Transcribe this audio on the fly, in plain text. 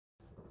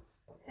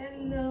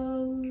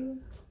Hello,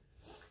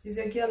 it's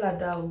your girl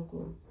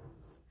Adaogo.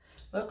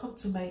 Welcome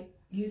to my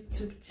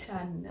YouTube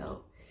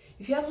channel.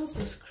 If you haven't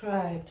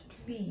subscribed,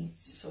 please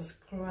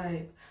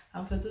subscribe.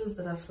 And for those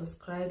that have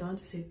subscribed, I want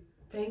to say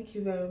thank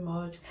you very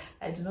much.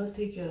 I do not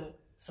take your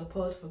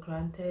support for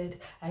granted.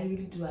 I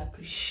really do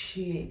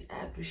appreciate.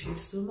 I appreciate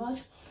so much.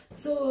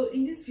 So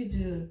in this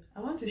video,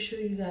 I want to show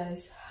you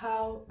guys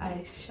how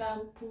I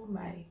shampoo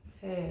my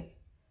hair.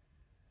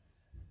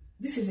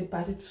 This is a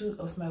part 2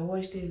 of my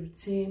wash day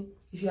routine.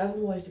 If you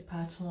haven't watched the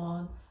part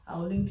 1,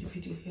 I'll link the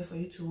video here for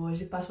you to watch.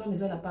 The part 1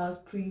 is all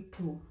about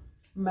pre-poo.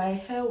 My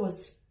hair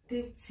was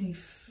dirty,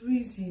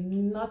 frizzy,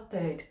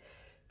 knotted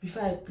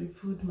before I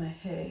pre-pooed my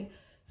hair.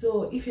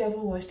 So if you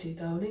haven't watched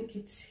it, I'll link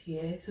it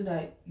here so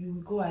that you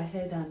will go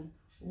ahead and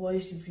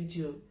watch the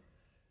video.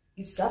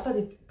 It's after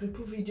the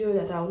pre-poo video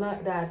that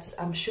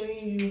I'm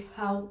showing you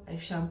how I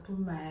shampoo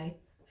my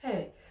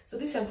hair. So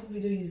this shampoo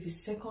video is the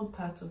second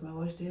part of my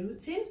wash day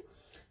routine.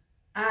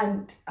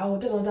 And I will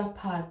do another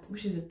part,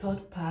 which is the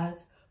third part,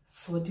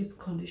 for deep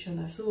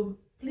conditioner. So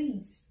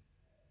please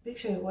make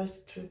sure you watch the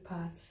 3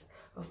 parts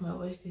of my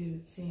wash day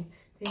routine.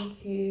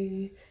 Thank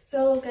you.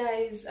 So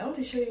guys, I want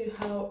to show you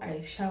how I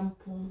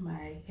shampoo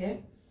my hair.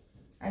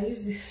 I've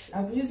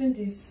been using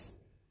this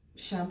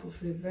shampoo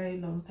for a very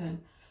long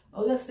time.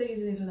 I was just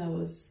using it when I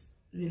was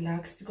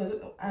relaxed because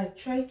I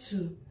tried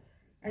to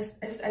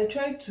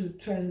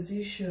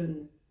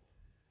transition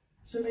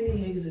so many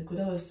years ago.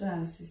 That was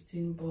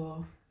 2016,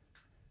 but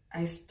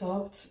I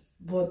stopped.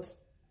 But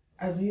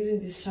I've been using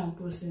this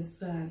shampoo since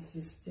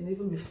 2016,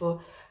 even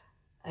before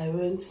I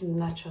went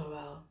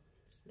natural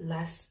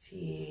last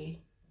year,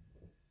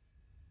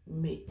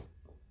 May.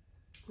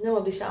 The name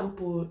of the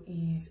shampoo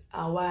is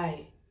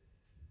Hawaii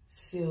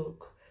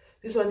Silk.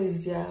 This one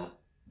is their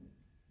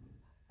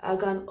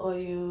argan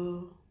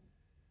oil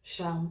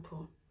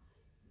shampoo.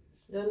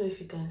 I don't know if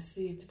you can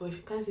see it, but if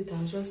you can't see it,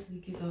 I'll just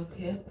link it up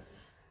here.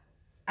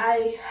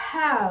 I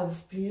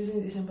have been using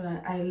this shampoo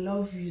and I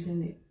love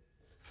using it.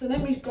 So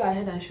let me go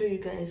ahead and show you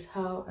guys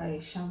how I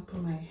shampoo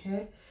my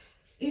hair.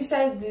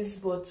 Inside this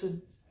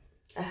bottle,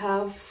 I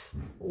have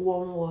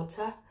warm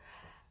water.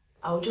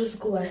 I'll just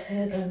go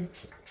ahead and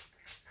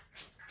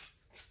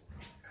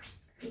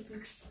put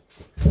it.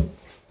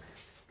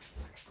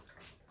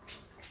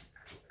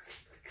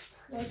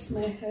 Wet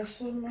my hair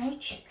so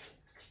much.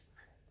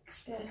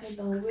 Go ahead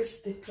and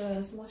wet the hair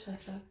as much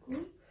as I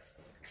could.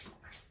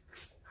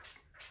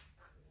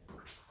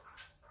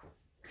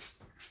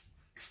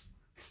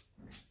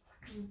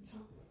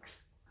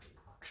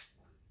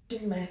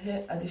 My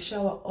hair at the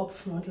shower up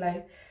front,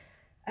 like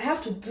I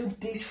have to do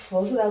this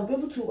first so that I'll be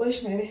able to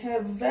wash my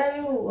hair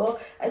very well.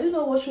 I do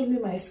not wash only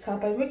my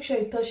scalp. I make sure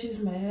it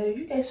touches my hair.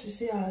 You guys will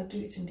see how I do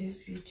it in this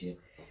video.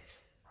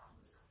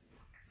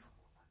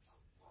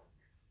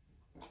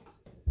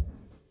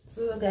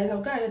 So guys,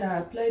 I'll go ahead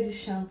and apply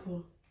this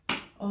shampoo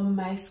on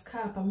my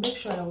scalp and make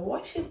sure I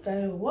wash it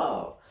very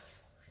well.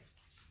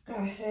 Go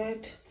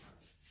ahead.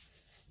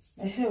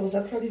 My hair was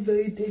actually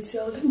very dirty.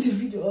 I'll link the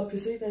video up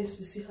so you guys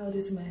will see how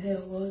dirty my hair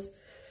was.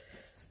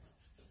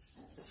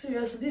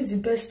 Seriously, this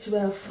is the best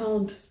way I've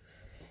found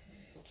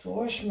to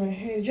wash my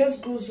hair. It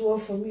just goes well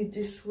for me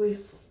this way.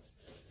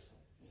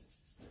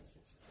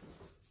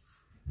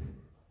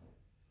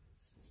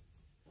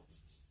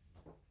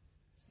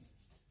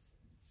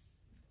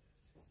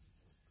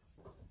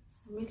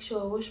 Make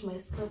sure I wash my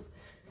scalp.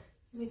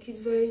 Make it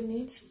very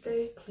neat,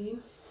 very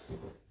clean.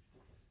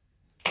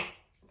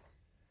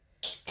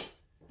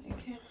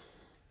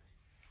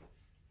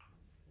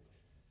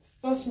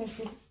 Trust me, if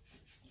you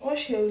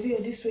wash your hair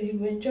this way, you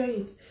will enjoy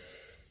it.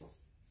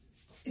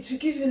 It will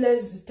give you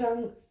less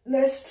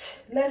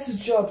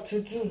job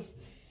to do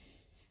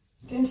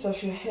in terms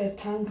of your hair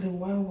tangling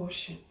while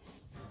washing.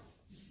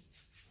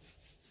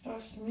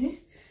 Trust me.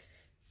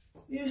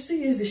 You still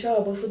use the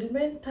shower, but for the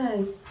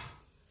meantime,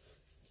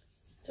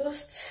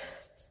 just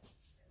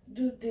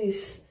do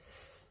this.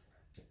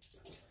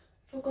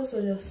 Focus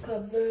on your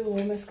scalp very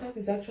well. My scalp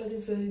is actually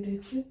very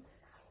dirty,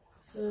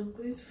 so I'm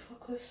going to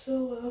focus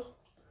so well.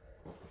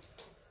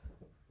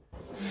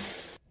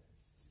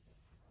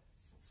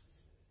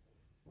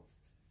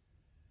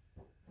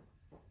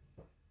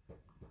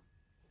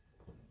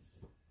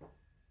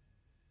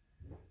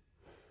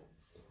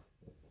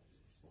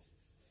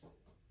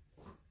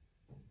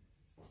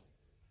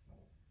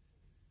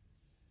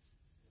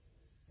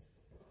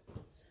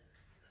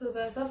 So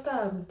guys, after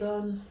I'm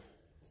done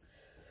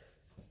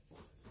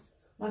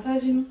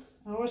massaging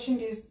and washing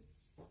this,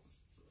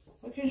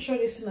 making sure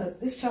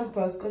this shampoo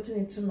has gotten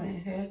into my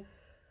hair,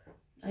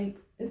 like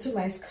into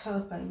my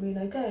scalp, I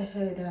go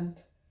ahead and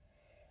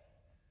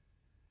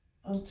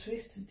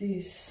untwist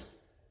this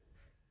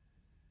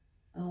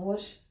and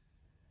wash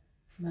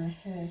my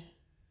hair.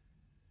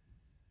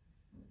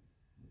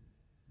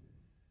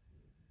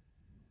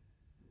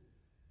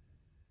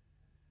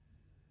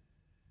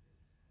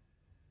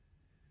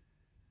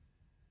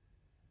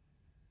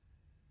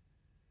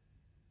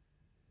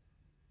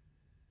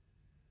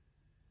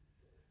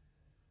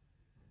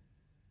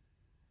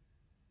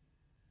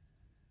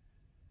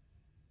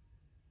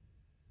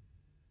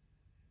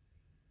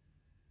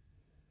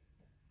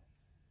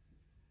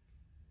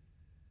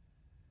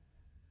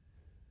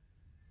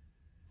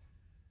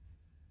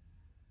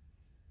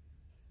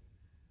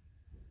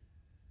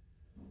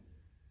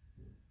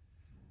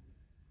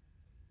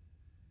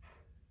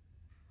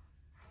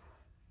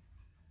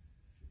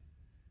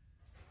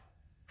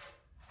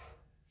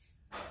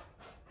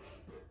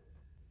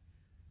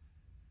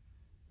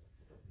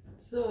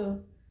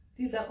 So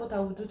these are what I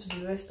will do to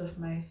the rest of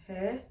my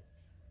hair.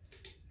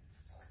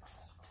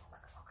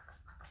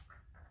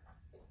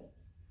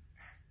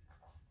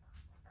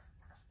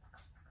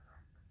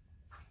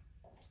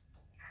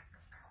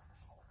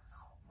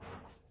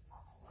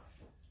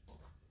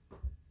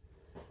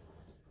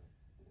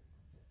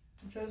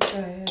 Just go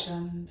ahead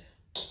and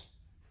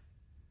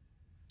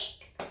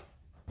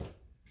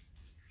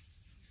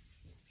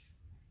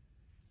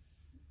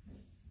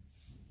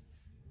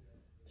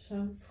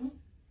shampoo.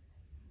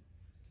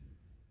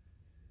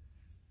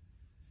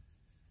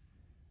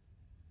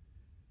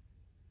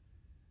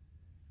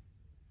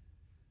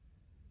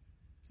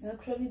 I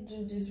actually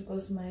do this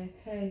because my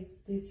hair is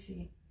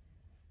dirty.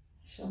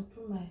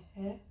 Shampoo my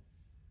hair.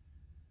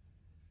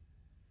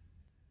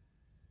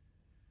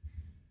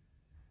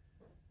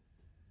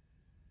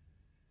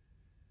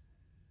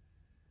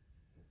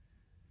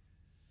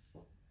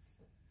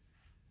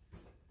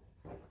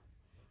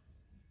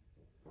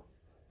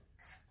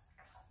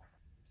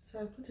 So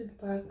I put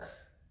it back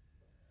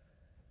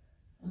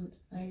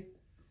and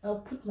I'll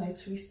put my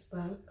twist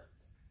back.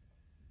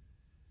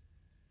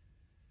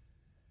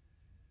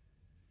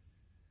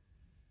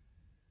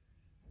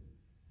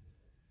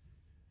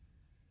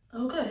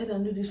 I'll go ahead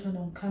and do this one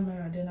on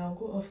camera, then I'll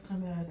go off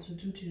camera to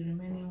do the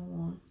remaining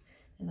ones,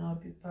 and I'll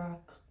be back.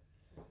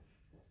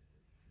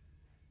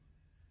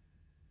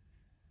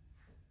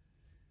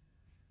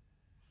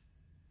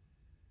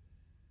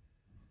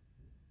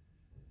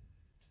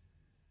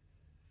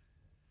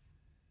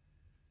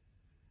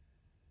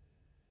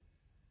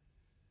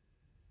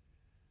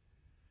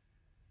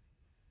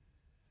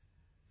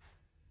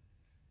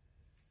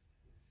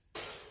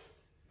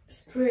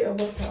 Spray a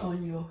water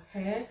on your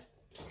hair.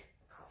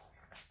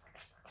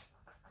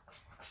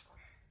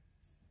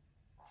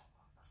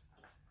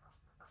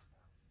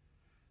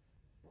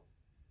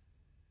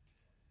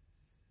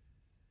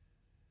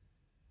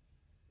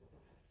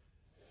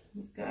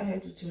 Go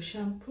ahead with your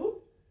shampoo.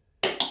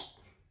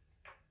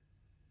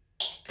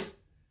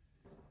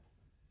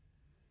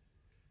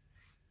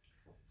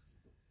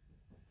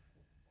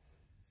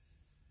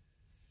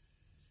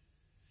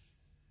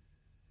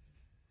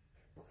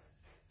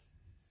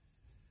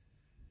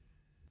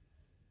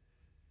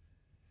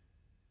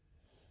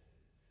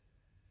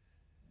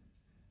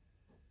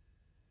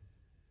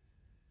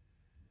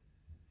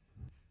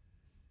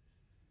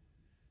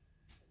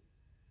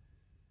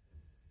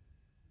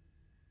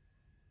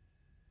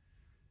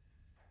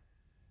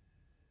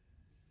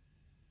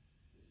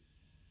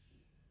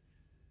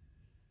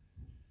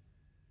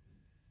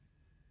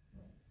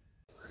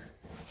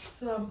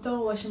 So I'm done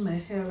washing my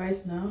hair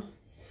right now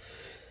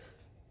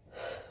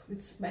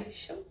with my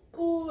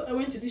shampoo. I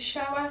went to the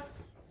shower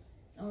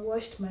and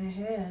washed my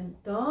hair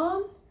and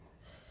done.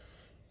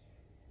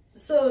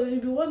 So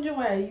you'll be wondering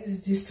why I use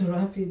this to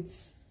wrap it.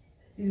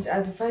 It's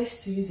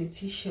advised to use a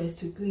t-shirt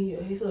to clean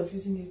your hair instead of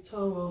using a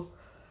towel.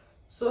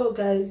 So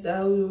guys,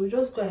 I will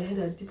just go ahead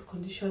and deep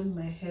condition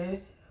my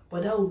hair,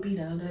 but that will be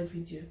in another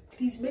video.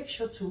 Please make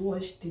sure to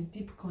watch the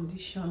deep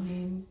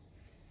conditioning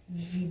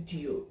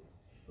video,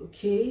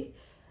 okay?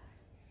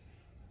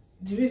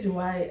 The reason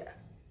why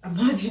I'm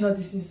not doing all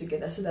these things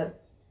together, so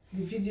that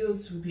the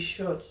videos will be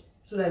short,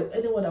 so that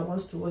anyone that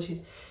wants to watch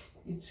it,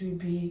 it will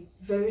be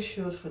very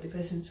short for the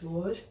person to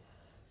watch.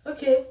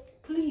 Okay,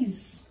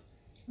 please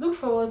look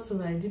forward to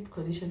my deep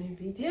conditioning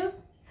video.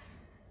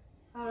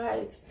 All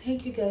right,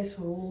 thank you guys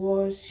for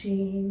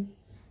watching.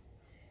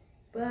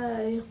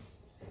 Bye.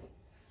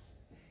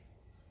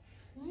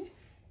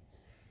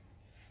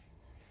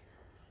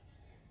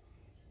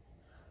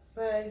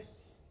 Bye.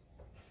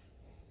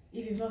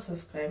 If you've not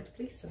subscribed,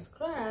 please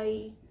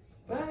subscribe.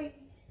 Bye.